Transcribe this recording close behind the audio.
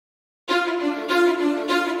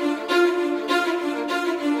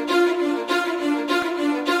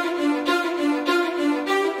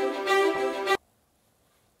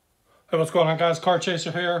What's going on, guys? Car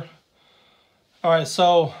Chaser here. All right,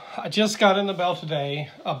 so I just got in the mail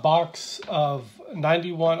today a box of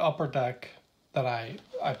 91 Upper Deck that I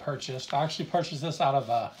purchased. I actually purchased this out of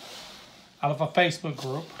a Facebook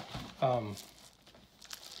group,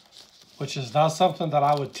 which is not something that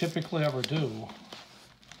I would typically ever do.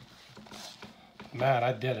 Man,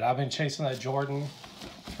 I did it. I've been chasing that Jordan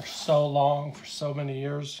for so long, for so many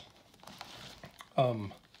years.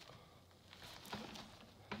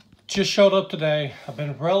 Just showed up today. I've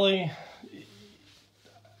been really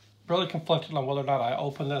conflicted on whether or not I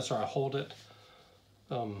open this or I hold it.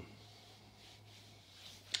 I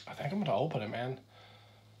think I'm going to open it, man.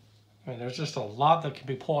 I mean, there's just a lot that can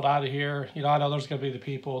be pulled out of here. You know, I know there's going to be the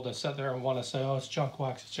people that sit there and want to say, oh, it's junk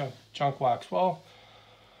wax, it's junk wax. Well,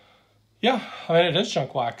 yeah, I mean, it is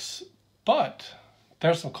junk wax, but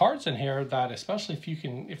there's some cards in here that, especially if you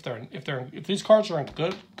can, if these cards are in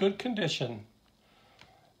good condition,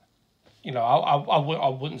 you know, I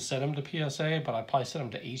wouldn't send them to PSA, but I'd probably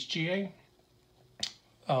send them to HGA.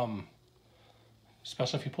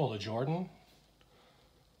 Especially if you pull the Jordan.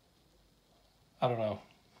 I don't know.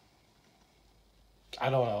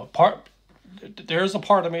 There's a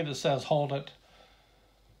part of me that says hold it,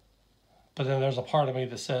 but then there's a part of me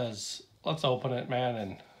that says let's open it,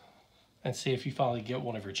 man, and see if you finally get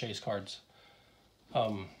one of your chase cards.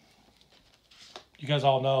 You guys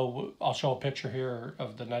all know, I'll show a picture here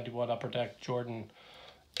of the 91 Upper Deck Jordan.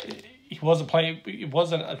 It wasn't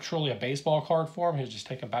truly a baseball card for him. He was just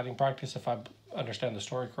taking batting practice, if I understand the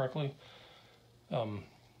story correctly. And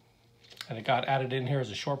it got added in here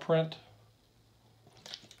as a short print.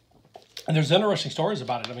 And there's interesting stories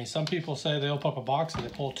about it. I mean, some people say they open up a box and they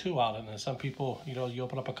pull two out. And then some people, you know, you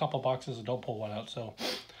open up a couple boxes and don't pull one out. So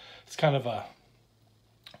it's kind of a,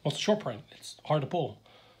 well, it's a short print. It's hard to pull.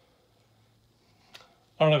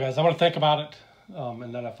 I don't know, guys. I'm going to think about it,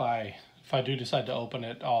 and then if I do decide to open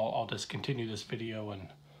it, I'll just continue this video and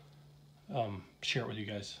share it with you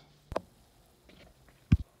guys.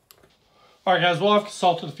 All right, guys. Well, I've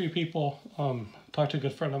consulted a few people. Talked to a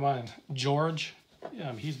good friend of mine, George.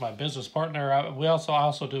 He's my business partner. I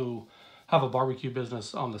also do have a barbecue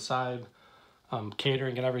business on the side,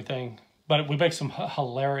 catering and everything. But we make some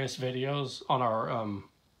hilarious videos on our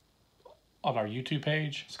YouTube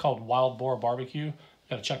page. It's called Wild Boar Barbecue.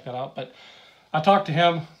 Got to check that out. But I talked to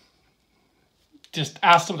him, just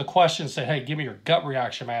asked him the question, said, hey, give me your gut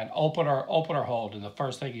reaction, man. Open or hold. And the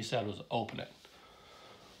first thing he said was open it.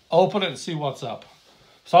 Open it and see what's up.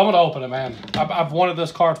 So I'm going to open it, man. I've wanted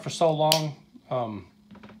this card for so long. You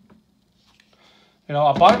know,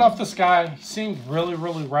 I bought it off this guy. He seemed really,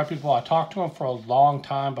 really reputable. I talked to him for a long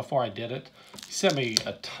time before I did it. He sent me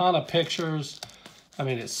a ton of pictures. I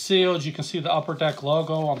mean, it's sealed. You can see the Upper Deck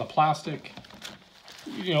logo on the plastic.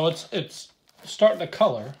 You know, it's starting to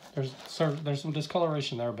color. There's some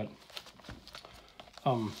discoloration there, but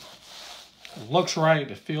it looks right.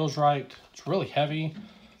 It feels right. It's really heavy,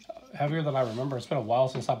 heavier than I remember. It's been a while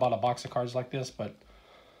since I bought a box of cards like this, but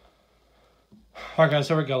all right, guys,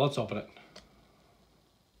 here we go. Let's open it.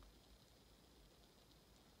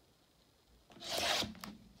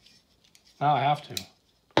 Now I have to.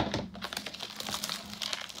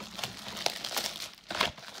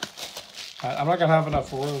 I'm not going to have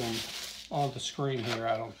enough room on the screen here,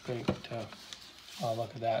 I don't think, to look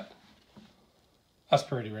at that. That's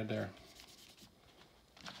pretty right there.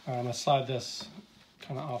 I'm going to slide this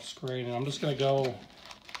kind of off screen, and I'm just going to go,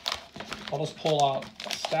 I'll just pull out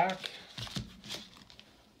a stack.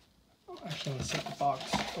 Actually, I'm going to set the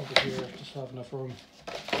box over here just to have enough room.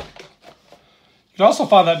 You can also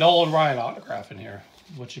find that Nolan Ryan autograph in here,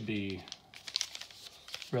 which would be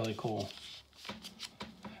really cool.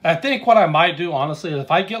 I think what I might do, honestly, is if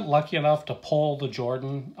I get lucky enough to pull the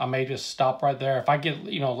Jordan, I may just stop right there. If I get,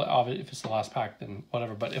 you know, if it's the last pack, then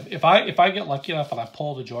whatever. But if I get lucky enough and I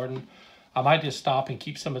pull the Jordan, I might just stop and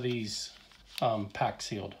keep some of these packs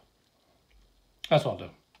sealed. That's what I'll do.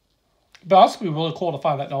 But it's going to be really cool to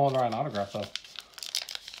find that Nolan Ryan autograph, though.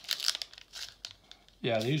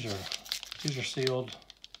 Yeah, these are sealed.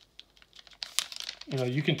 You know,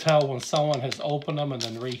 you can tell when someone has opened them and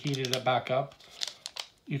then reheated it back up.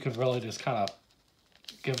 You could really just kind of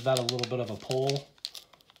give that a little bit of a pull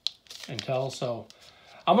and tell. So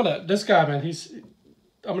this guy, man,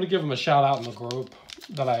 I'm gonna give him a shout out in the group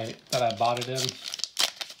that I bought it in.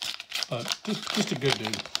 But just a good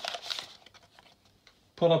dude.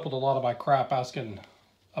 Put up with a lot of my crap, asking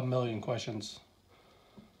a million questions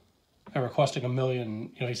and requesting a million.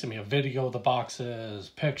 You know, he sent me a video of the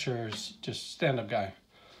boxes, pictures, just stand-up guy.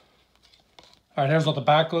 All right, here's what the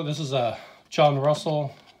back looks. This is a John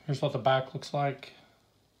Russell. Here's what the back looks like.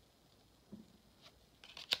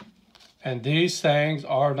 And these things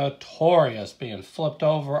are notorious being flipped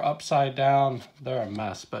over, upside down. They're a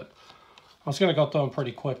mess, but I was going to go through them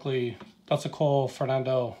pretty quickly. That's a cool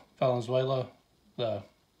Fernando Valenzuela. I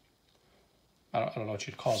don't know what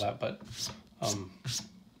you'd call that, but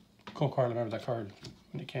cool card. I remember that card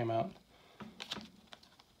when it came out.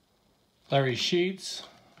 Larry Sheets.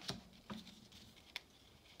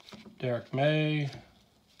 Derek May.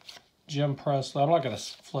 Jim Presley. I'm not going to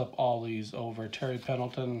flip all these over. Terry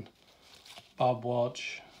Pendleton. Bob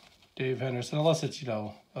Welch. Dave Henderson. Unless it's, you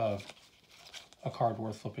know, a card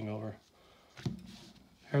worth flipping over.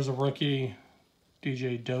 Here's a rookie.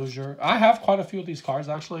 DJ Dozier. I have quite a few of these cards,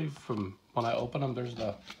 actually, from when I open them. There's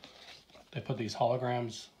they put these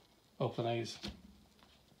holograms, open A's.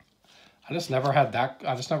 I just never had that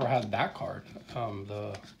card,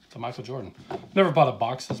 the Michael Jordan. Never bought a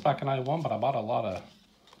box this back in '91, but I bought a lot of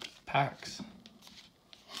packs.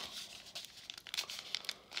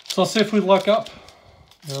 So let's see if we look up.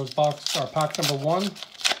 There's pack number 1.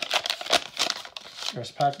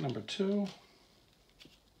 Here's pack number 2.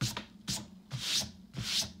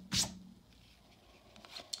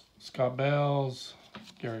 Scott Bales,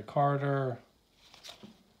 Gary Carter,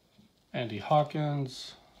 Andy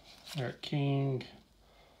Hawkins, Eric King,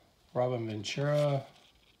 Robin Ventura,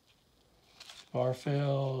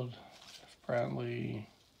 Barfield, Brantley,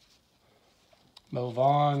 Mo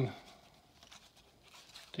Vaughn,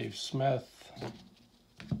 Dave Smith,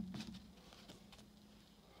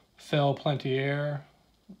 Phil Plantier,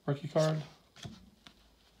 rookie card,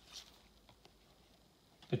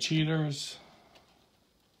 the Cheaters,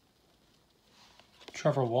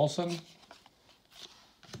 Trevor Wilson,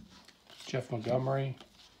 Jeff Montgomery,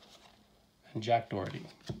 and Jack Doherty.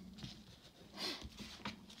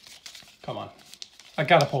 Come on. I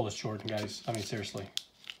gotta pull this Jordan, guys. I mean, seriously.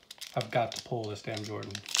 I've got to pull this damn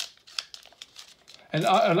Jordan. And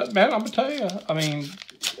man, I'm gonna tell you, I mean,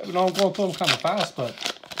 I know I'm going through them kind of fast, but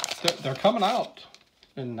they're coming out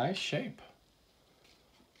in nice shape.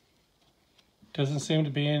 Doesn't seem to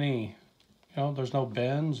be any, you know, there's no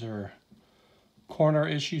bends or corner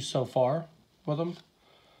issues so far with them.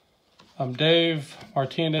 Dave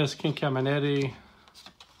Martinez, King Caminiti,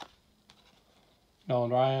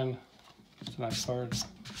 Nolan Ryan. It's a nice card.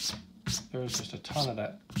 There's just a ton of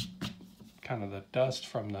that, kind of the dust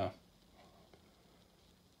from the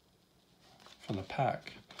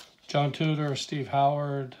pack. John Tudor, Steve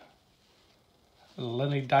Howard,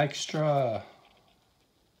 Lenny Dykstra,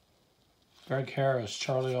 Greg Harris,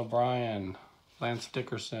 Charlie O'Brien, Lance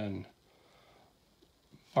Dickerson,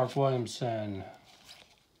 Mark Williamson,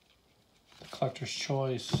 the Collector's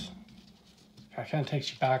Choice. That kind of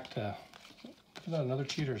takes you back to, look at that, another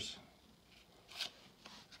Cheaters.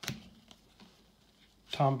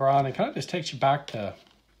 Tom Brown. It kind of just takes you back to,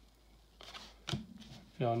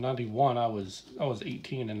 you know, 91. I was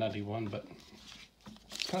 18 in 91, but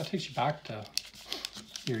it kind of takes you back to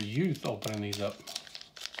your youth opening these up.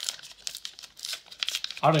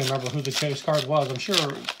 I don't even remember who the chase card was. I'm sure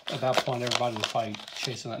at that point everybody was probably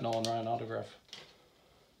chasing that Nolan Ryan autograph.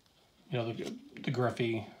 You know, the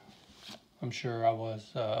Griffey. I'm sure I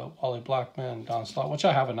was. Wally Blackman, Don Slott, which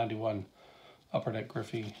I have a 91 Upper Deck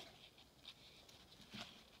Griffey.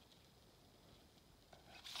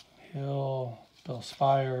 Hill, Bill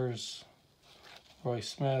Spires, Roy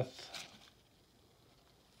Smith,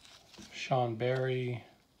 Sean Barry,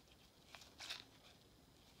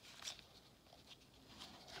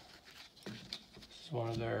 this is one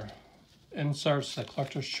of their inserts, the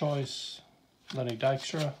Collector's Choice, Lenny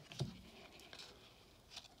Dykstra,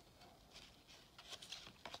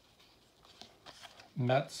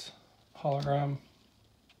 Mets hologram.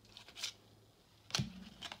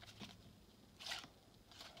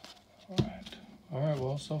 All right,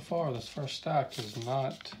 well, so far, this first stack is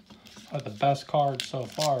not the best card so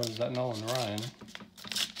far is that Nolan Ryan.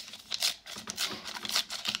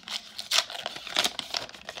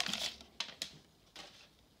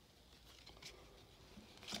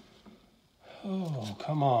 Oh,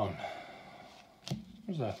 come on.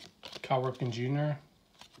 There's a Cal Ripken Jr.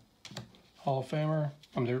 Hall of Famer.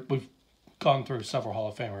 I mean, we've gone through several Hall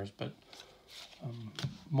of Famers, but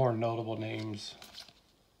more notable names.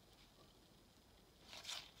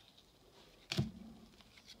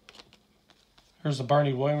 Here's the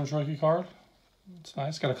Bernie Williams rookie card. It's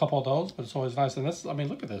nice. Got a couple of those, but it's always nice. And this, I mean,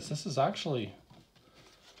 look at this. This is actually,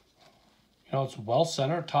 you know, it's well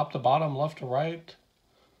centered, top to bottom, left to right.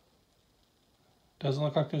 Doesn't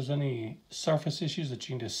look like there's any surface issues that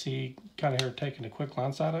you can just see kind of here taking a quick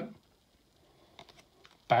glance at it.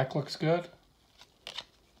 Back looks good.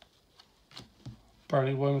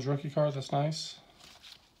 Bernie Williams rookie card, that's nice.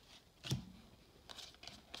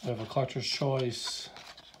 We have a collector's choice.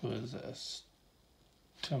 Who is this?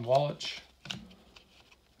 Tim Wallich.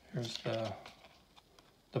 Here's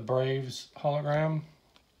the Braves hologram.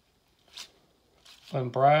 Glenn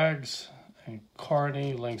Braggs and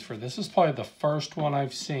Carney Lingsford. This is probably the first one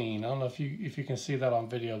I've seen. I don't know if you can see that on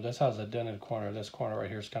video. This has a dented corner. This corner right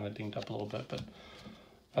here is kind of dinged up a little bit, but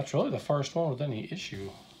that's really the first one with any issue.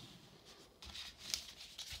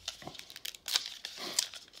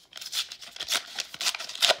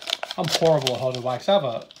 I'm horrible at holding wax. I have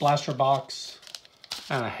a blaster box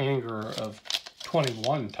and a hanger of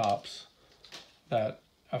 21 tops that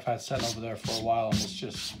I've had sitting over there for a while, and it's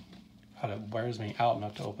just, God, it wears me out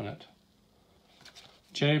not to open it.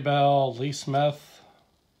 Jay Bell, Lee Smith,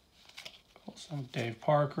 Dave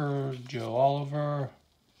Parker, Joe Oliver,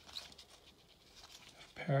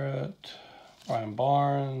 Parrott, Brian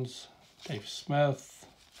Barnes, Dave Smith,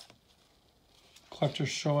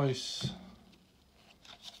 Collector's Choice,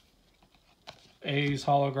 A's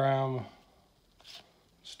hologram,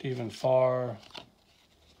 Stephen Farr,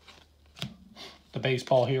 the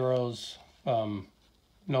Baseball Heroes, Nolan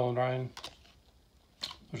Ryan.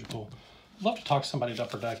 Those are cool. I'd love to talk to somebody at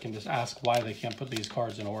Upper Deck and just ask why they can't put these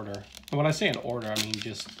cards in order. And when I say in order, I mean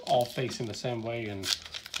just all facing the same way in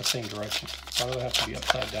the same direction. Why do they have to be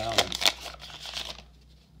upside down?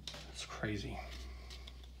 It's crazy.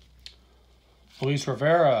 Luis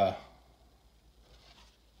Rivera,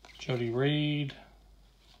 Jody Reed,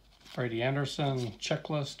 Brady Anderson,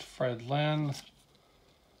 Checklist, Fred Lynn,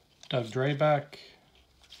 Doug Drabek,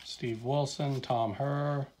 Steve Wilson, Tom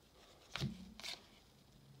Herr,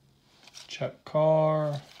 Chuck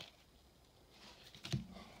Carr,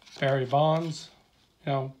 Barry Bonds.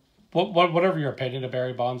 You know, whatever your opinion of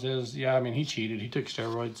Barry Bonds is, yeah, I mean, he cheated. He took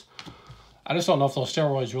steroids. I just don't know if those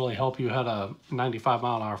steroids really help you hit a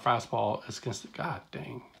 95-mile-an-hour fastball as consistent. God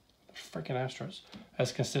dang, freaking Astros,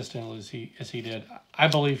 as consistently as he did. I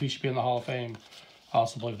believe he should be in the Hall of Fame. I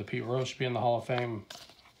also believe that Pete Rose should be in the Hall of Fame.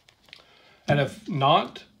 And if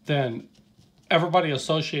not, then everybody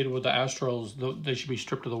associated with the Astros, they should be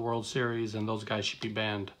stripped of the World Series, and those guys should be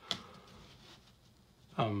banned.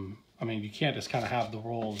 I mean, you can't just kind of have the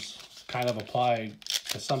rules kind of applied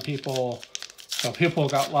to some people. You know, people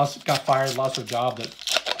got fired, lost their job that,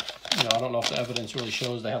 you know, I don't know if the evidence really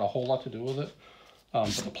shows they had a whole lot to do with it. But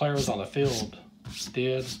the players on the field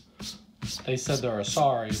did. They said they were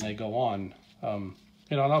sorry, and they go on.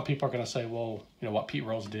 You know, I know people are going to say, well, you know, what Pete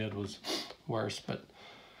Rose did was worse, but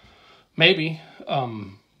maybe.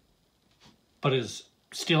 But is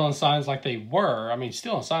stealing signs like they were, I mean,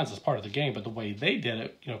 stealing signs is part of the game, but the way they did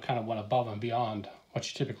it, you know, kind of went above and beyond what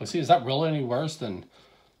you typically see. Is that really any worse than,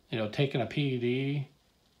 you know, taking a PED?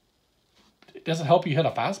 It doesn't help you hit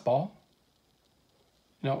a fastball.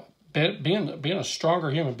 You know, being a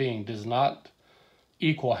stronger human being does not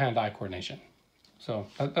equal hand-eye coordination. So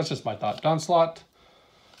that's just my thought. Dunslot,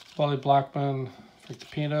 Wally Blackman, Frank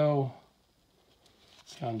DePino,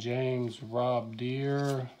 John James, Rob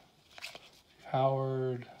Deere,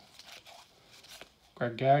 Howard,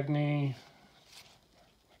 Greg Gagne,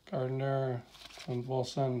 Gardner, Clint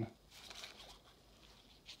Wilson.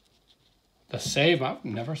 The Save, I've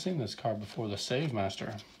never seen this card before, the Save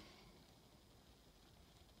Master.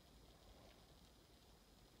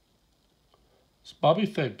 It's Bobby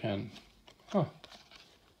Thigpen. Huh.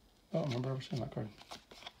 I don't remember ever seeing that card.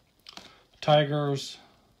 Tigers,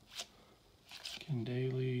 Ken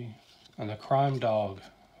Daly, and the Crime Dog,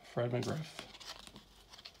 Fred McGriff.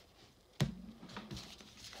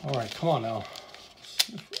 All right, come on now.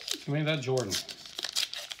 Give me that Jordan.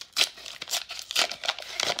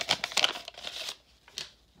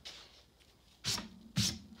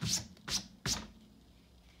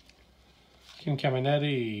 Kim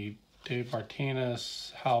Caminetti, Dave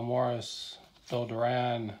Martinez, Hal Morris, Bill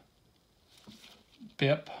Duran,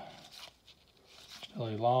 Bip,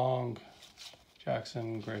 Billy Long,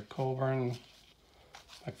 Jackson, Greg Coburn,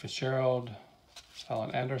 Mike Fitzgerald,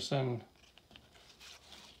 Alan Anderson.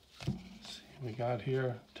 Let's see what we got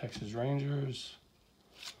here. Texas Rangers,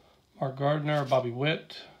 Mark Gardner, Bobby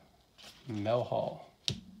Witt, Mel Hall.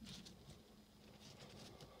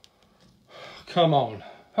 Come on.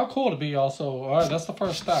 How cool to be also. All right, that's the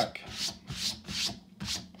first stack.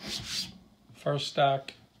 First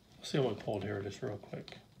stack. Let's see what we pulled here just real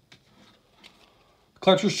quick.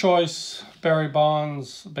 Collector's Choice, Barry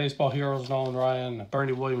Bonds, Baseball Heroes, Nolan Ryan,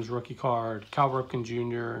 Bernie Williams rookie card, Cal Ripken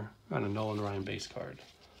Jr., and a Nolan Ryan base card.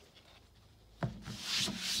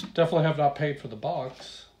 Definitely have not paid for the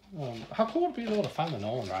box. How cool would it be to be able to find the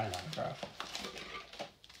Nolan Ryan autograph?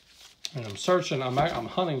 And I'm searching, I'm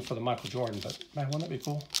hunting for the Michael Jordan, but man, wouldn't that be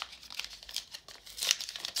cool?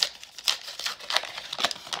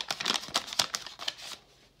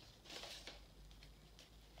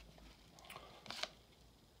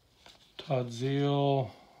 Todd Zeal,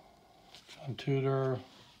 John Tudor.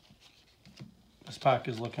 This pack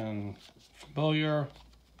is looking familiar.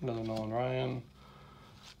 Another Nolan Ryan.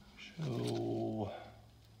 Show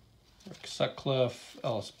Rick Sutcliffe,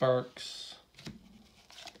 Ellis Burks.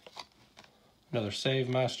 Another Save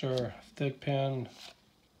Master, thick pen.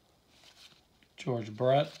 George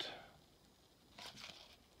Brett.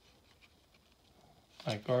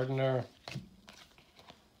 Mike Gardner.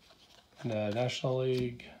 In the National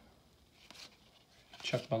League,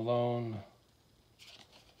 Chuck Malone,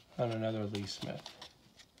 and another Lee Smith.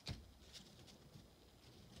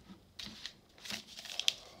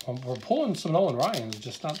 We're pulling some Nolan Ryans,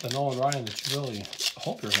 just not the Nolan Ryan that you really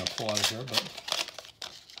hope you're going to pull out of here, but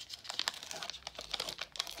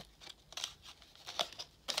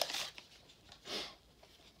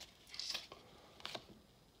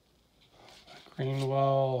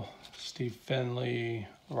Greenwell, Steve Finley,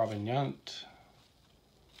 Robin Yount,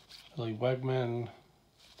 Billy Wegman,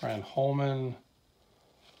 Brian Holman,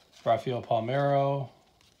 Rafael Palmeiro,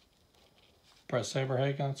 Brett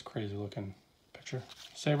Saberhagen. That's a crazy looking picture.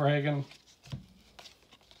 Saberhagen,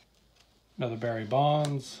 another Barry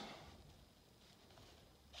Bonds,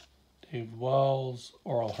 Dave Wells,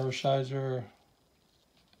 Oral Hershiser,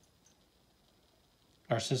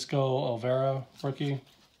 Narcisco Olvera, rookie,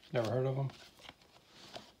 never heard of him.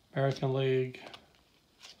 American League,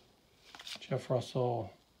 Jeff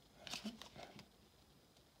Russell,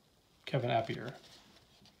 Kevin Appier.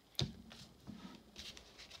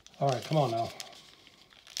 All right, come on now.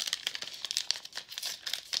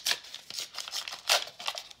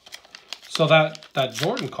 So that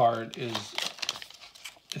Jordan card is,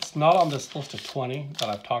 it's not on this list of 20 that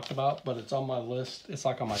I've talked about, but it's on my list. It's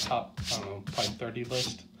like on my top, I don't know, probably 30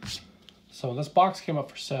 list. So when this box came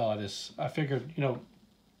up for sale, I figured, you know,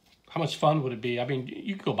 how much fun would it be? I mean,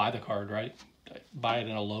 you could go buy the card, right? Buy it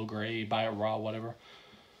in a low grade, buy it raw, whatever.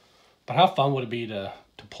 But how fun would it be to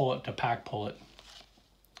pull it, to pack pull it?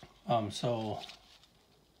 So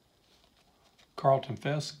Carlton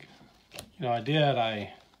Fisk, you know,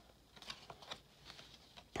 I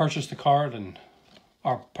purchased the card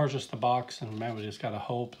or purchased the box, and man, we just gotta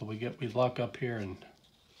hope that we luck up here and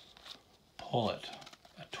pull it.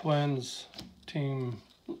 A Twins team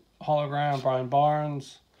hologram, Brian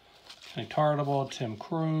Barnes, Kenny Tartable, Tim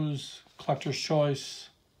Cruz, Collector's Choice,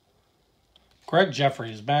 Greg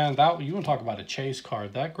Jeffries. Man, that, you want to talk about a chase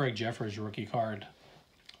card? That Greg Jeffries rookie card,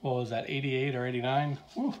 what was that, 88 or 89?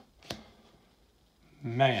 Whew.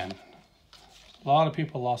 Man, a lot of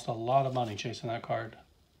people lost a lot of money chasing that card.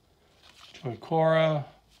 Joey Cora,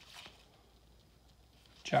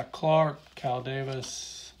 Jack Clark, Cal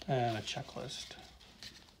Davis, and a checklist.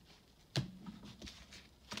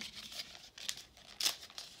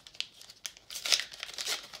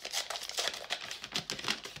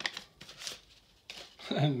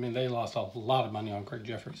 I mean, they lost a lot of money on Greg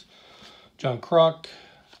Jeffries. John Kruk,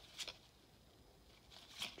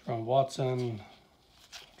 Jerome Watson,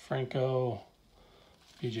 Franco,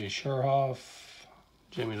 BJ Sherhoff,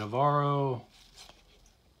 Jamie Navarro,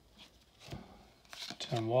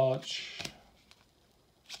 Tim Walsh,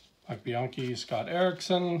 Mike Bianchi, Scott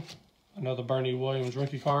Erickson, another Bernie Williams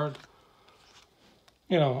rookie card.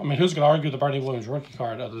 You know, I mean, who's going to argue the Bernie Williams rookie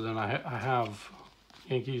card other than I have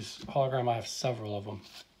Yankees hologram? I have several of them.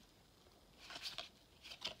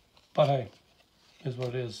 But hey, is what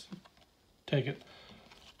it is. Take it.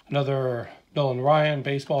 Another Nolan Ryan,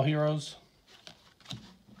 Baseball Heroes.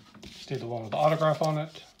 Stay the one with the autograph on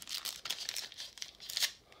it.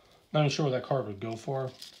 Not even sure what that card would go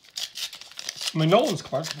for. I mean, Nolan's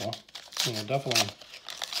collectible. You know, definitely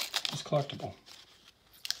it's collectible.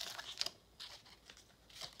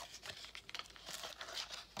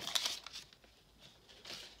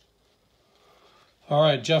 All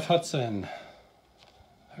right, Jeff Hudson,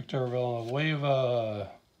 Hector Villanueva,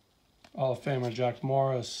 Hall of Famer Jack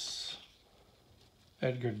Morris,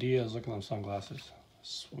 Edgar Diaz. Look at those sunglasses.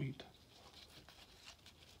 Sweet.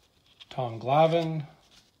 Tom Glavine.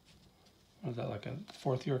 What is that, like a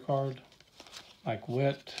fourth-year card? Mike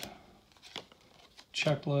Witt.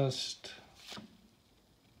 Checklist.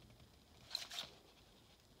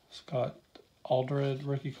 Scott Aldred,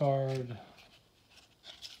 rookie card.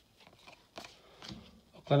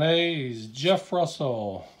 Oakland A's, Jeff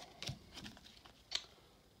Russell.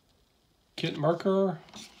 Kit Merker.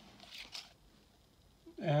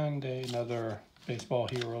 And another Baseball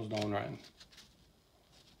Heroes, Nolan Ryan.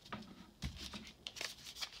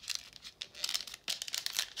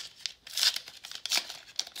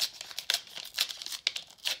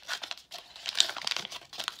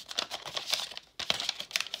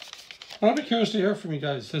 I'd be curious to hear from you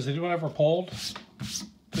guys. Has anyone ever pulled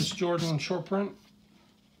This Jordan short print.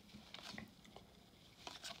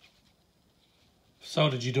 So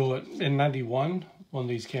did you do it in 91 when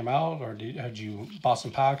these came out, or had you bought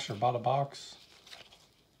some packs or bought a box?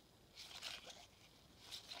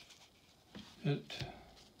 I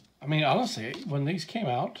mean, honestly, when these came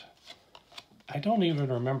out, I don't even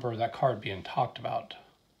remember that card being talked about.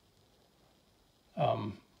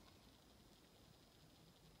 I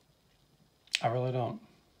really don't.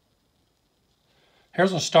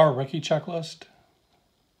 Here's a star rookie checklist.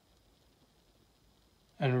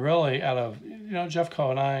 And really, out of, Jeff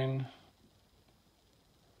Conine,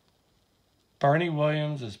 Bernie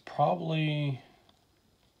Williams is probably,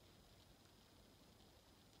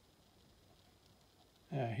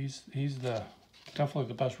 yeah, he's definitely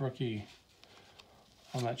the best rookie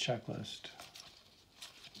on that checklist.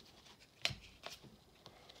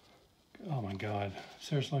 Oh my God,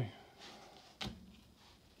 seriously?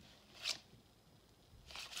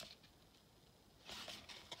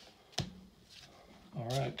 All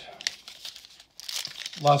right.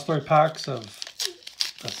 Last 3 packs of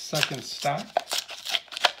the second stack.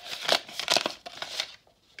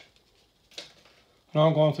 I know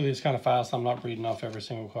I'm going through these kind of fast. I'm not reading off every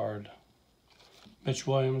single card. Mitch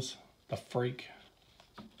Williams, the freak.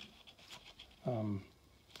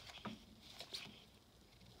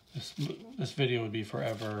 This video would be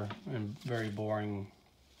forever and very boring.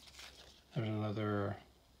 There's another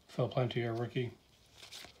Phil Plantier rookie.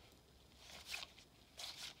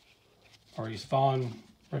 Maurice Vaughn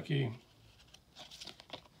rookie.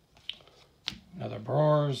 Another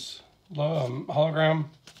Brewers hologram.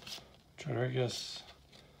 Rodriguez.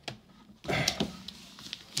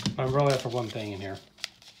 I'm really after one thing in here.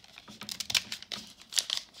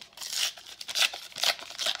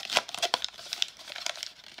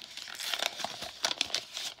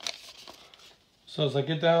 So as I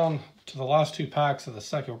get down to the last 2 packs of the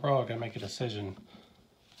second row, I gotta make a decision.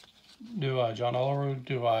 Do I, John Olerud,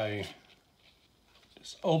 do I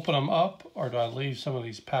just open them up, or do I leave some of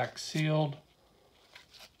these packs sealed?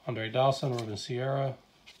 Andre Dawson, Ruben Sierra.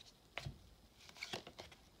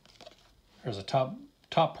 There's a top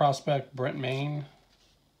prospect, Brent Maine.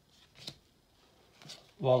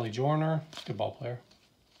 Wally Joyner, good ball player.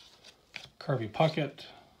 Kirby Puckett.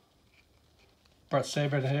 Brett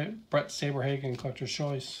Saberhagen, Collector's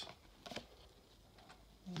Choice.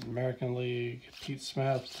 American League, Pete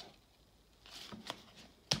Smith.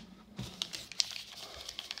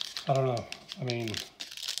 I don't know. I mean,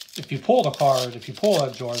 if you pull the card, if you pull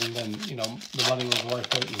that Jordan, then, the money was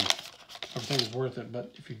worth it and everything was worth it.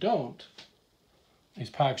 But if you don't, these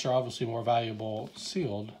packs are obviously more valuable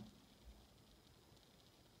sealed.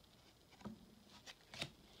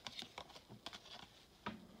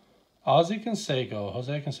 Ozzie Canseco,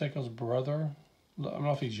 Jose Canseco's brother. I don't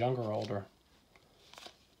know if he's younger or older.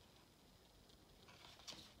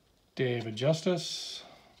 David Justice.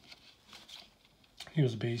 He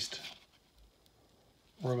was a beast.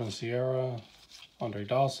 Ruben Sierra. Andre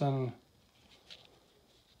Dawson.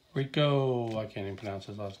 Rico, I can't even pronounce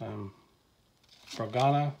his last name.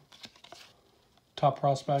 Brogana. Top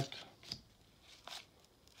prospect.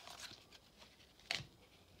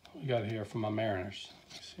 What we got here from my Mariners?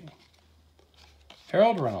 Let's see.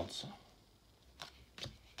 Harold Reynolds.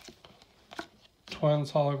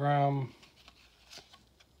 Twins hologram.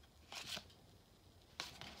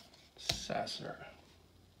 Sasser.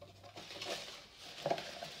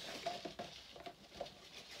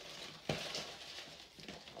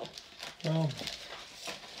 Well,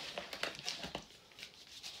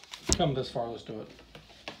 come this far, let's do it.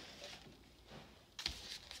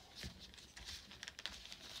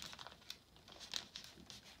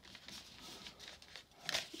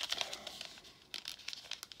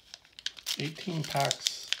 $18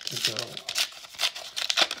 packs to go.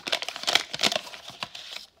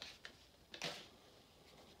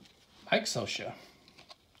 Mike Scioscia.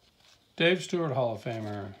 Dave Stewart, Hall of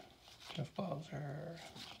Famer. Jeff Bowser.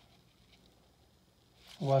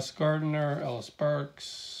 Wes Gardner, Ellis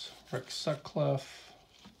Burks, Rick Sutcliffe.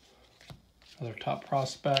 Another top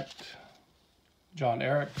prospect. John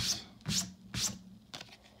Eriks.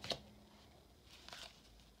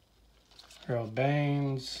 Harold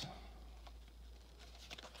Baines.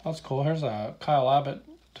 That's cool. Here's a Kyle Abbott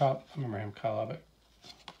top. I remember him, Kyle Abbott.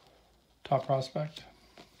 Top prospect.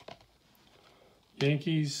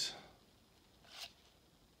 Yankees.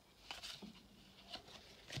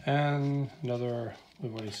 And another,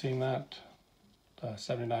 we've already seen that.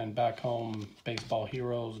 79 Back Home Baseball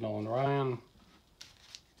Heroes, Nolan Ryan.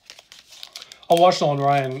 I watched Nolan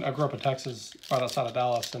Ryan. I grew up in Texas, right outside of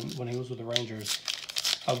Dallas, and when he was with the Rangers,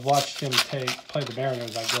 I've watched him play the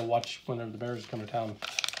Mariners. I go watch whenever the Mariners come to town,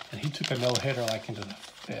 and he took a no-hitter like into the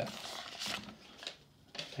 5th.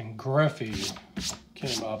 And Griffey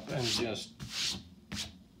came up and just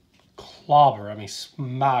clobber. I mean,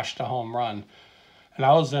 smashed a home run. And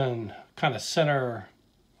I was in kind of center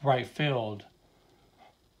right field,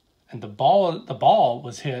 and the ball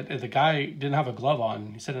was hit. And the guy didn't have a glove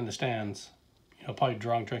on. He sat in the stands, you know, probably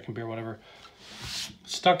drunk, drinking beer, whatever.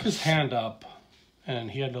 Stuck his hand up, and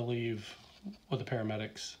he had to leave with the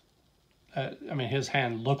paramedics. I mean, his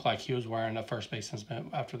hand looked like he was wearing a first baseman's mitt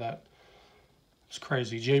after that. It's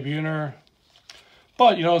crazy. Jay Buhner.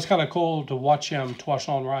 But, you know, it's kind of cool to watch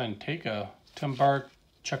Nolan Ryan take Tim Burke,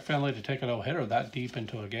 Chuck Finley to take a no-hitter that deep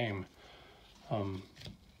into a game. You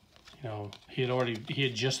know, he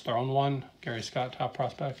had just thrown one, Gary Scott, top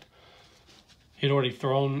prospect. He had already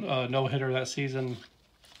thrown a no-hitter that season,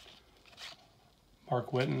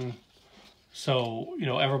 Mark Whiten. So, you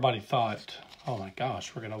know, everybody thought, oh my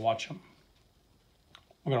gosh, we're going to watch him.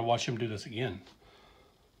 We're going to watch him do this again.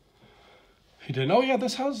 He didn't. Oh, yeah,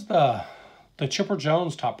 this has the Chipper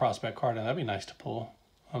Jones top prospect card, and that'd be nice to pull.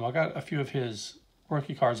 I got a few of his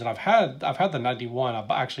rookie cards, and I've had the 91.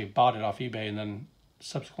 I actually bought it off eBay and then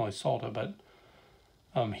subsequently sold it, but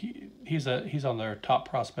he's on their top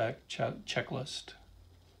prospect checklist.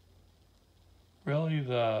 Really,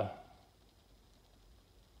 the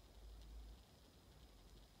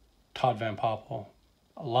Todd Van Poppel.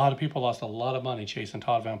 A lot of people lost a lot of money chasing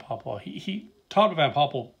Todd Van Poppel. Todd Van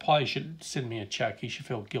Poppel probably should send me a check. He should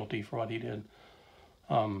feel guilty for what he did.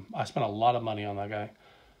 I spent a lot of money on that guy.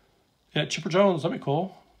 Yeah, Chipper Jones, that'd be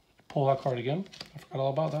cool. Pull that card again. I forgot all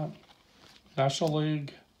about that. National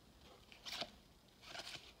League.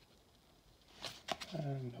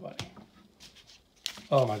 And nobody.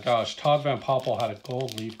 Oh my gosh, Todd Van Poppel had a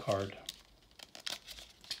gold leaf card.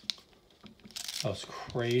 That was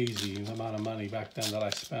crazy, the amount of money back then that I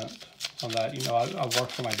spent on that. You know, I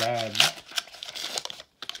worked for my dad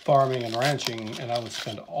farming and ranching, and I would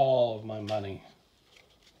spend all of my money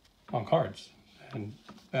on cards. And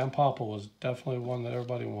Van Poppel was definitely one that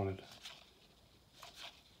everybody wanted.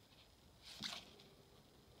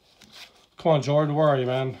 Come on, Jordan, where are you,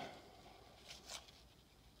 man?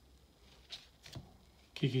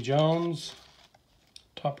 Kiki Jones,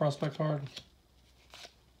 top prospect card.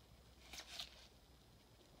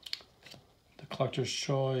 The Collector's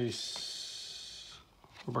Choice,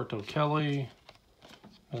 Roberto Kelly,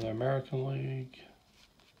 another American League,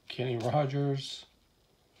 Kenny Rogers,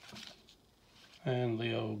 and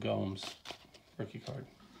Leo Gomes, rookie card.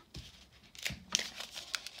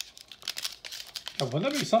 Now, wouldn't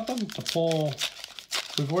that be something to pull?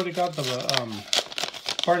 We've already got the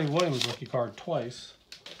Barney Williams rookie card twice.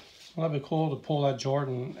 Wouldn't that be cool to pull that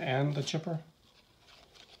Jordan and the Chipper?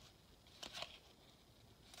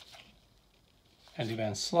 Andy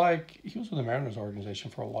Van Slyke, he was with the Mariners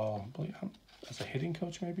organization for a while, I believe, as a hitting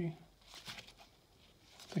coach maybe? I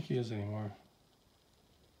don't think he is anymore.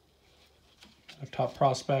 A top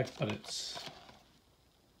prospect, but it's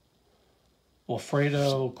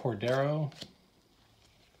Wilfredo Cordero,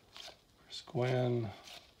 Chris Gwynn,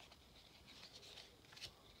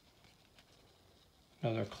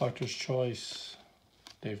 another Collector's Choice,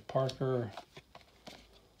 Dave Parker,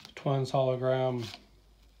 Twins hologram,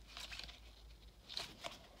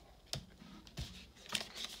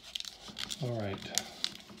 all right.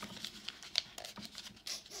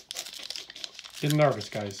 Getting nervous,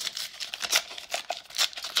 guys.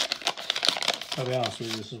 I'll be honest with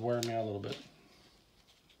you, this is wearing me out a little bit.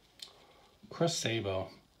 Chris Sabo.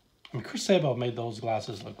 I mean, Chris Sabo made those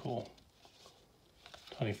glasses look cool.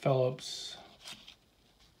 Tony Phillips.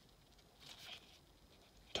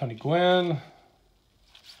 Tony Gwynn.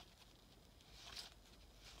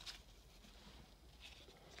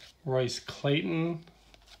 Royce Clayton,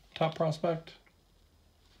 top prospect.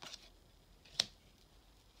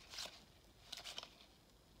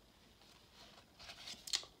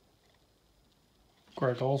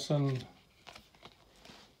 Greg Olson,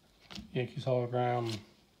 Yankees hologram,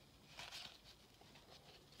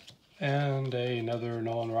 and another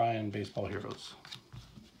Nolan Ryan Baseball Heroes.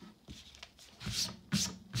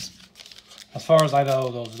 As far as I know,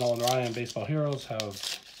 those Nolan Ryan Baseball Heroes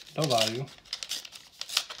have no value.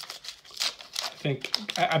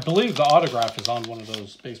 I believe the autograph is on one of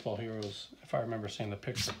those Baseball Heroes, if I remember seeing the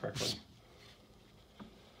picture correctly.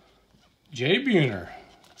 Jay Buhner.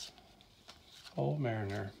 Old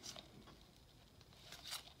Mariner.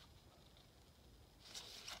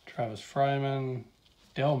 Travis Fryman.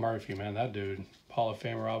 Dale Murphy, man, that dude. Hall of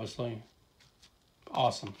Famer, obviously.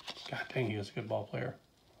 Awesome. God dang, he was a good ball player.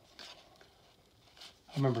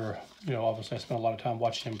 I remember, you know, obviously I spent a lot of time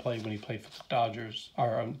watching him play when he played for the Dodgers,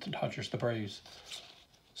 or the Dodgers, the Braves.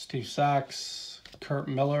 Steve Sachs, Kurt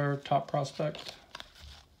Miller, top prospect.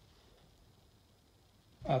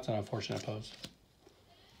 That's an unfortunate pose.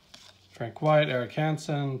 Frank White, Eric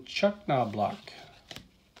Hansen, Chuck Knobloch.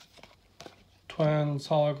 Twins,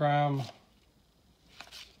 hologram.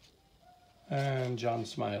 And John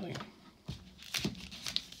Smiley.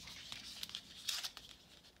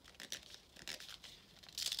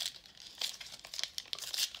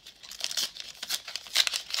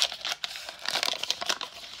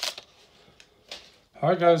 All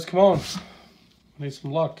right, guys, come on. I need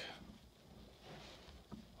some luck.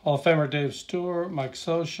 Hall of Famer Dave Stewart, Mike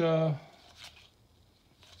Scioscia.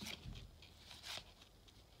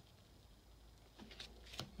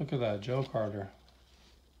 Look at that, Joe Carter.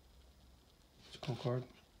 It's a cool card.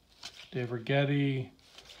 Dave Righetti,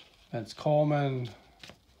 Vince Coleman.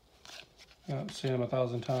 I've seen him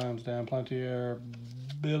 1,000 times. Dan Plantier,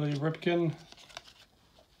 Billy Ripken.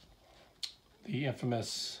 The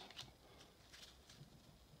infamous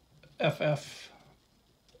FF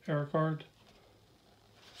error card.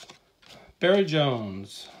 Barry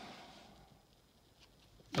Jones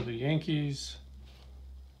for the Yankees.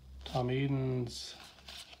 Tom Edens.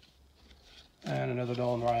 And another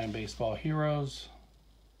Nolan Ryan Baseball Heroes.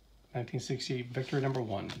 1968 victory number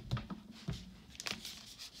 1.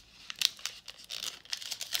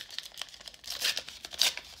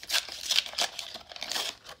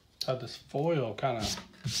 Had this foil kind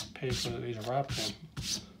of paper that these are wrapped in.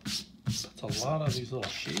 Puts a lot of these little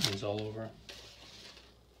shavings all over.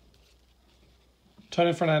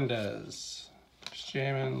 Tony Fernandez, Chris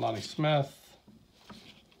Jamin, Lonnie Smith,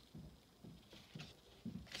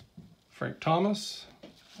 Frank Thomas.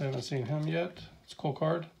 I haven't seen him yet. It's a cool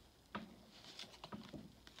card.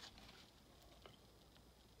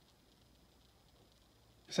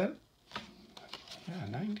 Is that? Yeah,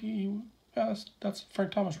 90. Yeah, that's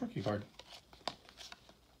Frank Thomas rookie card.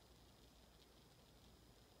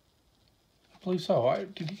 I believe so.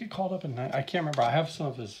 Did he get called up in 90? I can't remember. I have some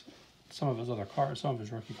of his other cards, some of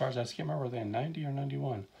his rookie cards. I just can't remember, were they in 90 or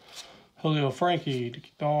 91? Julio Frankie,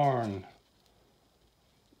 Dickie Thorne.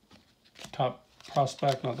 Top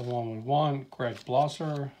prospect, not the one we want. Greg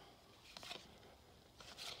Blosser.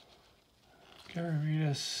 Gary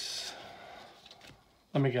Reedus.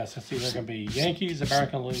 Let me guess. It's either going to be Yankees,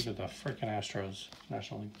 American League, or the freaking Astros,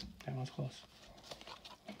 National League. Damn, that's close.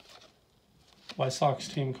 White Sox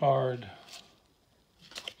team card.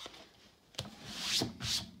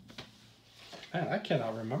 Man, I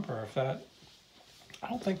cannot remember if that... I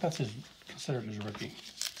don't think that's considered as a rookie.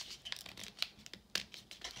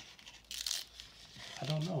 I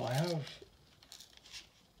don't know. I have...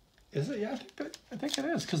 Is it? Yeah, I think it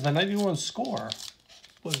is, because the 91 score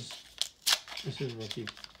was... This is rookie.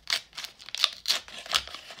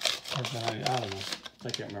 Or the 90, I don't know. I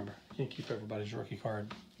can't remember. Can't keep everybody's rookie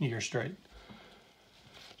card a year straight.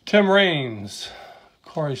 Tim Raines,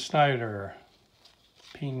 Corey Snyder,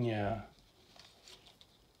 Pena,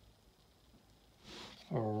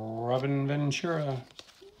 Robin Ventura.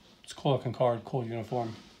 It's a cool looking card, cool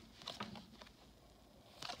uniform.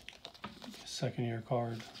 Second year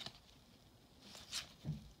card.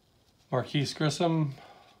 Marquise Grissom.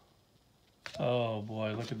 Oh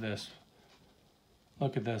boy, look at this.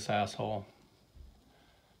 Look at this asshole.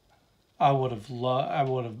 I would have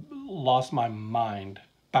lost my mind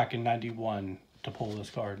back in 91 to pull this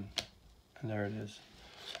card. And there it is.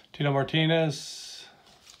 Tito Martinez.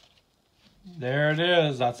 There it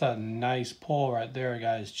is. That's a nice pull right there,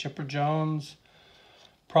 guys. Chipper Jones.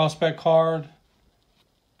 Prospect card.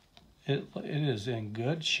 It is in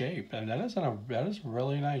good shape. And that is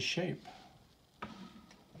really nice shape.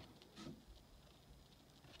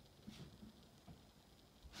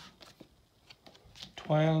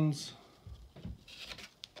 Twins.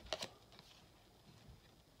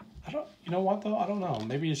 You know what though? I don't know.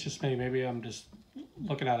 Maybe it's just me. Maybe I'm just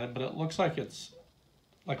looking at it, but it looks like it's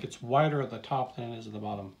wider at the top than it is at the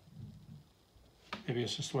bottom. Maybe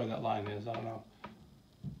it's just the way that line is. I don't know.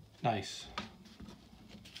 Nice.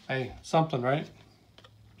 Hey, something, right?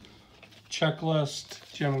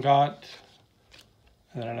 Checklist, Jim Gott,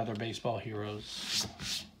 and then another Baseball Heroes.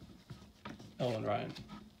 Nolan Ryan.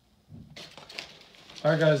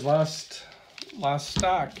 All right, guys, last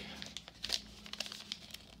stack.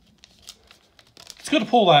 It's good to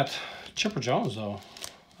pull that Chipper Jones, though.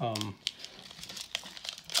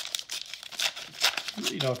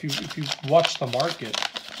 You know, if you watch the market,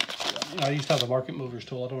 you know, I used to have the market movers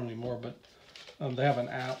tool. I don't anymore, but they have an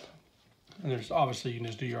app, and there's obviously you can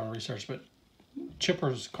just do your own research. But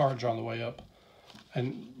Chipper's cards are on the way up,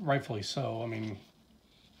 and rightfully so. I mean,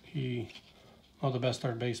 He one of the best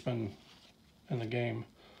third basemen in the game.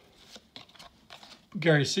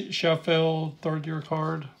 Gary Sheffield, third-year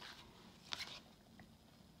card.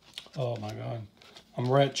 Oh my God. I'm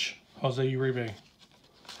rich. Jose Uribe.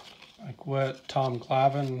 Mike Witt, Tom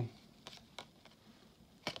Glavine.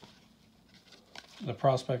 The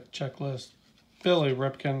prospect checklist. Billy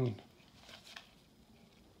Ripken.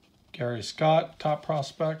 Gary Scott, top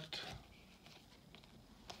prospect.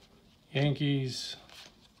 Yankees.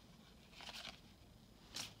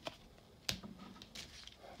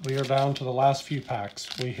 We are down to the last few packs.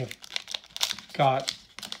 We have got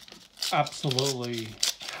absolutely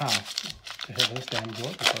half to hit this damn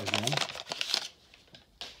Georgia card, man.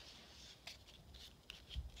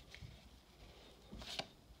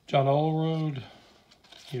 John Olerud,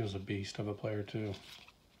 he was a beast of a player too.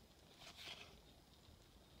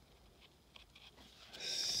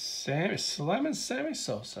 Sammy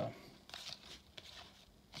Sosa.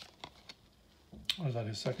 Was that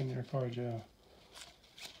his second-year card? Yeah.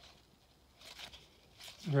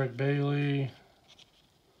 Greg Bailey,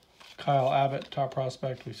 Kyle Abbott, top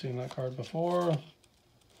prospect. We've seen that card before.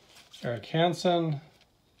 Eric Hansen,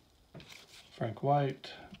 Frank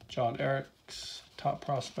White, John Eriks, top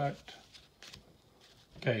prospect.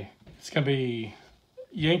 Okay, it's going to be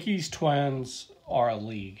Yankees, Twins, or a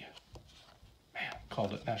league. Man,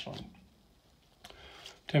 called it National League.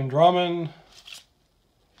 Tim Drummond,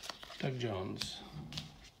 Doug Jones.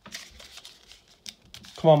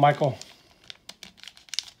 Come on, Michael.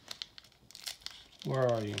 Where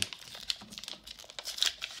are you?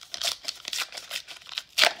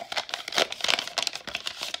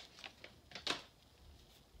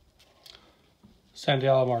 Sandy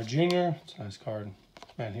Alomar Jr. It's a nice card.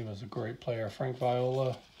 Man, he was a great player. Frank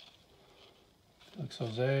Viola. Alex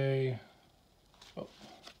Jose. Oh.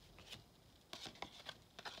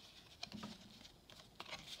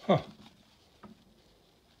 Huh.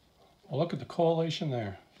 Well, look at the correlation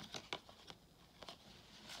there.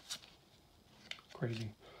 Crazy.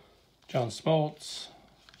 John Smoltz.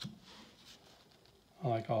 I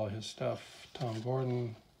like all his stuff. Tom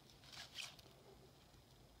Gordon.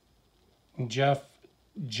 Jeff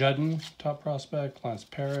Judden, top prospect. Lance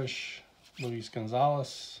Parrish. Luis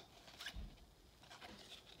Gonzalez.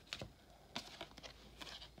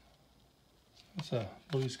 That's a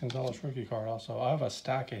Luis Gonzalez rookie card also. I have a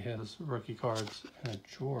stack of his rookie cards in a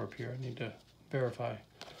drawer up here. I need to verify.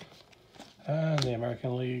 And the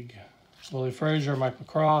American League. Willie Frazier, Michael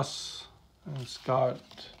Cross, and Scott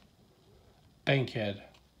Bankhead.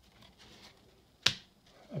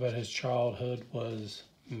 I bet his childhood was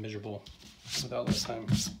miserable without last time.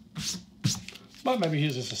 But maybe he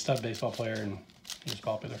was just a stud baseball player and he was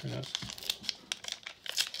popular, who knows.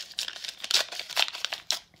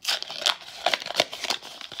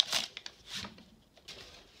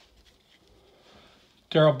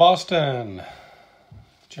 Darryl Boston,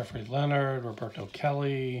 Jeffrey Leonard, Roberto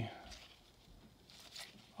Kelly,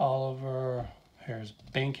 Oliver, here's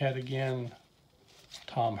Bankhead again,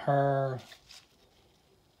 Tom Herr,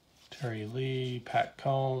 Terry Lee, Pat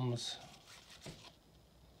Combs,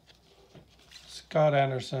 Scott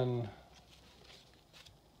Anderson,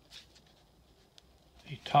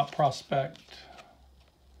 the top prospect,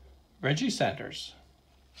 Reggie Sanders.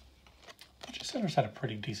 Reggie Sanders had a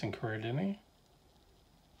pretty decent career, didn't he?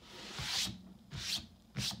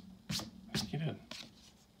 I think he did.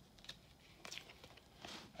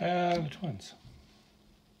 And the Twins.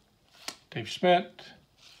 Dave Schmidt.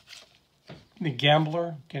 The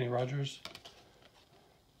Gambler, Kenny Rogers.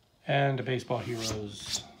 And a Baseball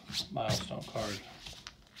Heroes milestone card.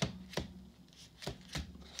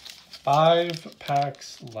 5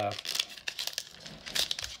 packs left.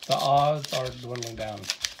 The odds are dwindling down.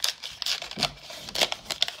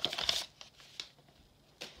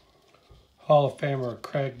 Hall of Famer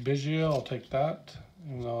Craig Biggio, I'll take that.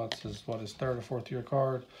 Even though it's his, what, his 3rd or 4th year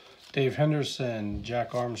card. Dave Henderson,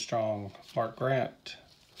 Jack Armstrong, Mark Grant,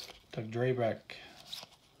 Doug Drabeck.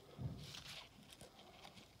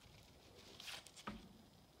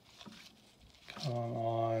 Come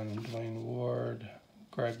on, Dwayne Ward,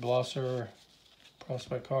 Greg Blosser,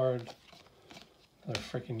 prospect card. Another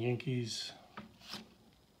freaking Yankees.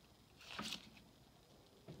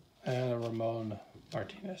 And a Ramon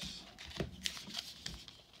Martinez.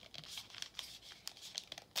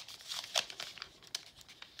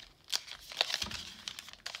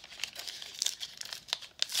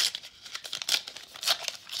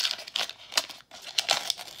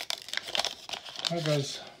 Alright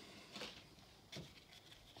guys,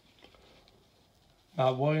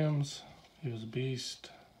 Matt Williams, he was a beast.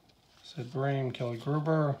 Sid Bream, Kelly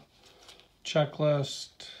Gruber,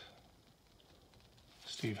 checklist,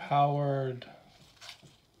 Steve Howard,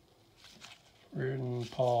 Reardon,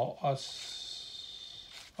 Paul, who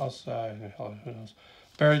knows?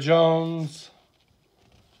 Barry Jones.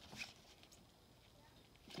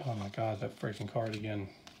 Oh my God, that freaking card again.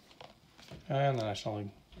 And the National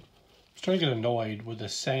League. I'm starting to get annoyed with the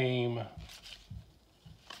same.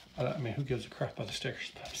 I mean, who gives a crap about the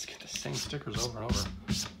stickers? But I just get the same stickers over and over.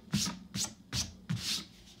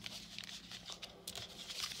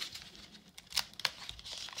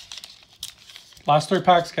 Last 3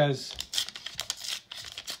 packs, guys.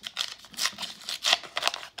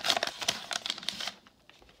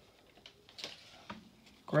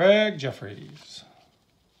 Greg Jeffries.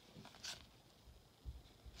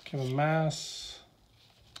 Kevin Mass.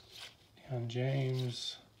 Deion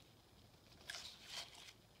James.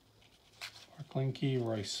 Mark Linke.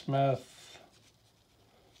 Roy Smith.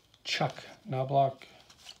 Chuck Knobloch.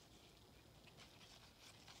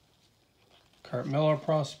 Kurt Miller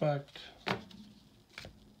prospect.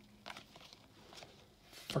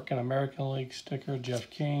 Frickin' American League sticker, Jeff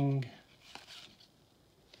King.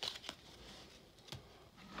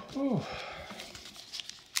 Ooh.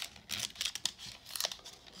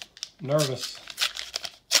 Nervous.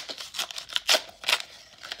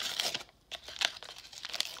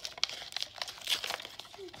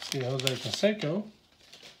 See Jose Canseco.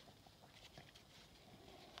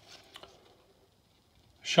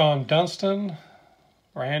 Sean Dunston.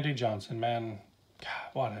 Randy Johnson, man. God,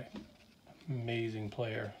 what an amazing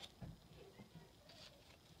player.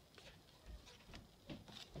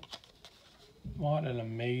 What an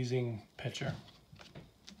amazing pitcher.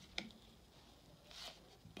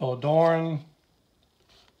 Bill Dorn,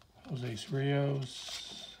 Jose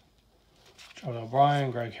Rios, John O'Brien,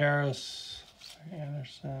 Greg Harris,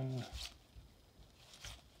 Anderson,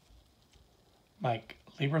 Mike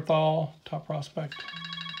Lieberthal, top prospect.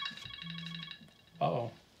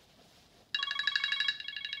 Uh-oh.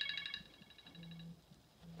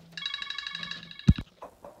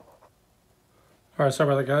 All right,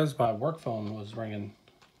 sorry about that, guys. My work phone was ringing.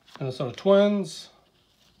 Minnesota Twins.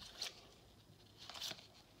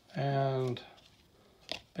 And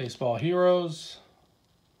Baseball Heroes.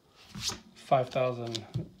 5,000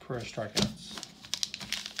 career strikeouts.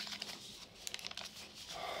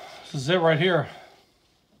 This is it right here.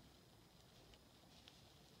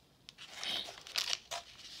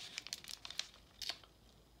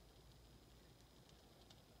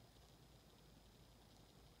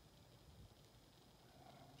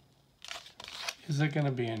 Is it going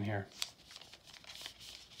to be in here?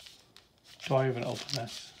 Do I even open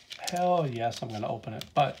this? Hell yes, I'm going to open it.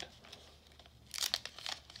 But,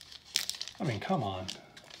 I mean, come on.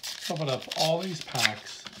 Let's open up all these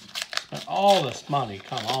packs. Spend all this money.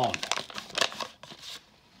 Come on.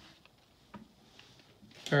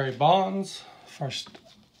 Barry Bonds. First,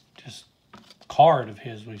 just card of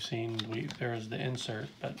his we've seen. There's the insert,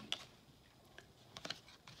 but...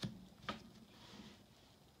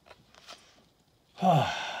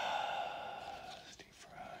 Steve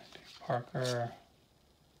Fry, Dave Parker,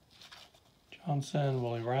 Johnson,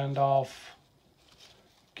 Willie Randolph,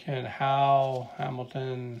 Ken Howe,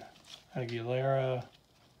 Hamilton, Aguilera,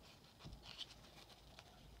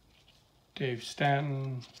 Dave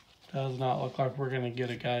Stanton. Does not look like we're going to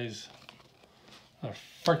get it, guys. A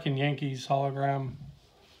freaking Yankees hologram.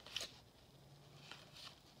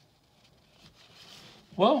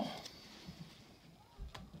 Well,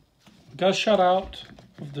 got a shutout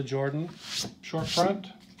of the Jordan short front.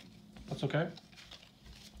 That's okay.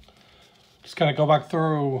 Just kind of go back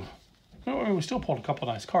through. We still pulled a couple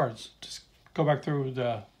nice cards. Just go back through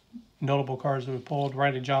the notable cards that we pulled.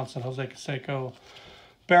 Randy Johnson, Jose Canseco,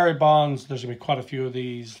 Barry Bonds. There's going to be quite a few of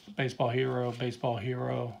these. Baseball Hero, Baseball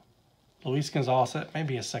Hero. Luis Gonzalez,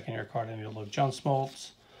 maybe a second-year card. I need to look. John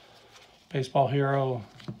Smoltz, Baseball Hero.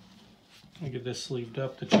 Let me get this sleeved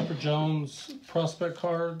up. The Chipper Jones prospect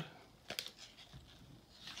card.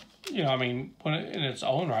 You know, I mean, when in its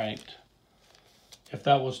own right, if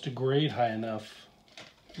that was to grade high enough,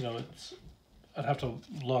 you know, I'd have to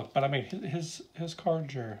look. But I mean, his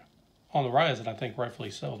cards are on the rise, and I think rightfully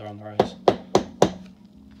so. They're on the rise.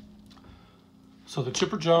 So the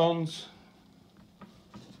Chipper Jones,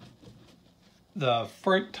 the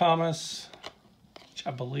Frank Thomas, which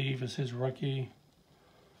I believe is his rookie.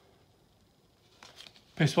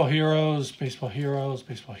 Baseball Heroes, Baseball Heroes,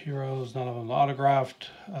 Baseball Heroes. None of them autographed.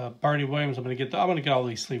 Bernie Williams. I'm gonna get all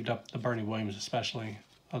these sleeved up. The Bernie Williams especially.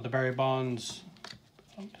 The Barry Bonds.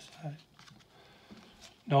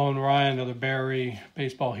 Nolan Ryan, another Barry.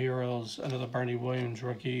 Baseball Heroes, another Bernie Williams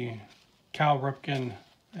rookie. Cal Ripken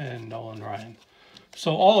and Nolan Ryan.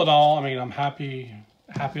 So all in all, I mean, I'm happy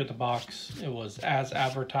Happy with the box. It was as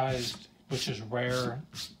advertised, which is rare.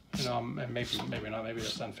 You know, and maybe not. Maybe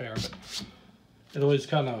that's unfair, but it always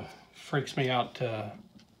kind of freaks me out to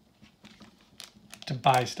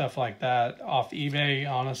buy stuff like that off eBay,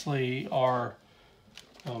 honestly, or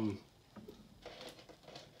you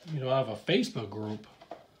know, I have a Facebook group,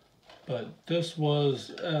 but this was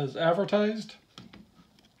as advertised.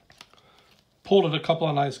 Pulled it a couple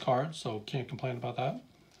of nice cards, so can't complain about that.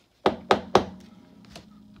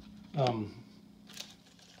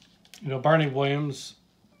 You know, Barney Williams,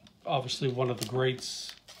 obviously one of the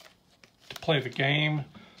greats to play the game.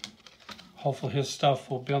 Hopefully his stuff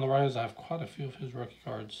will be on the rise. I have quite a few of his rookie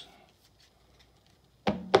cards.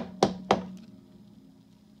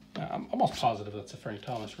 I'm almost positive that's a Frank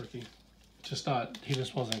Thomas rookie. Just not, he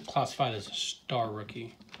just wasn't classified as a star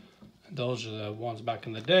rookie. And those are the ones back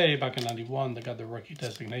in the day, back in '91, that got the rookie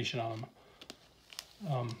designation on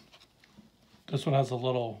them. This one has a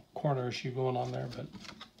little corner issue going on there, but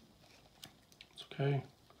it's okay.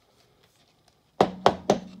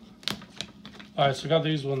 All right, so got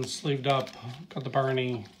these ones sleeved up. Got the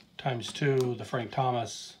Barney ×2, the Frank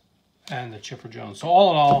Thomas, and the Chipper Jones. So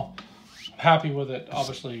all in all, I'm happy with it.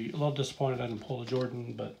 Obviously, a little disappointed I didn't pull the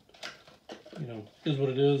Jordan, but you know, is what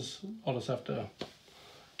it is. I'll just have to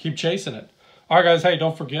keep chasing it. All right, guys. Hey,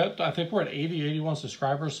 don't forget. I think we're at 81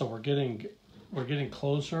 subscribers, so we're getting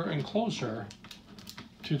closer and closer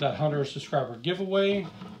to that 100 subscriber giveaway.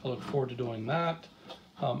 I look forward to doing that.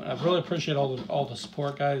 And I really appreciate all the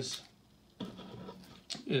support, guys.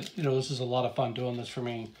 You know, this is a lot of fun doing this for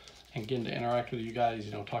me and getting to interact with you guys,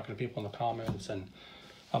 you know, talking to people in the comments. And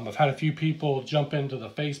I've had a few people jump into the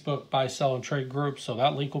Facebook buy, sell, and trade group, so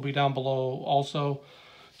that link will be down below also.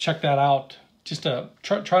 Check that out. Just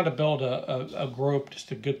trying to build a group,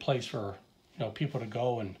 just a good place for, you know, people to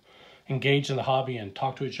go and engage in the hobby and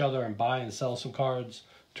talk to each other and buy and sell some cards,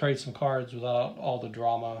 trade some cards without all the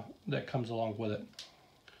drama that comes along with it.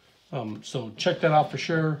 So check that out for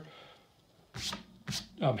sure.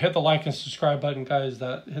 Hit the like and subscribe button, guys.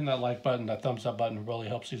 Hitting that like button, that thumbs up button really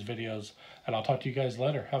helps these videos. And I'll talk to you guys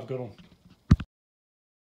later. Have a good one.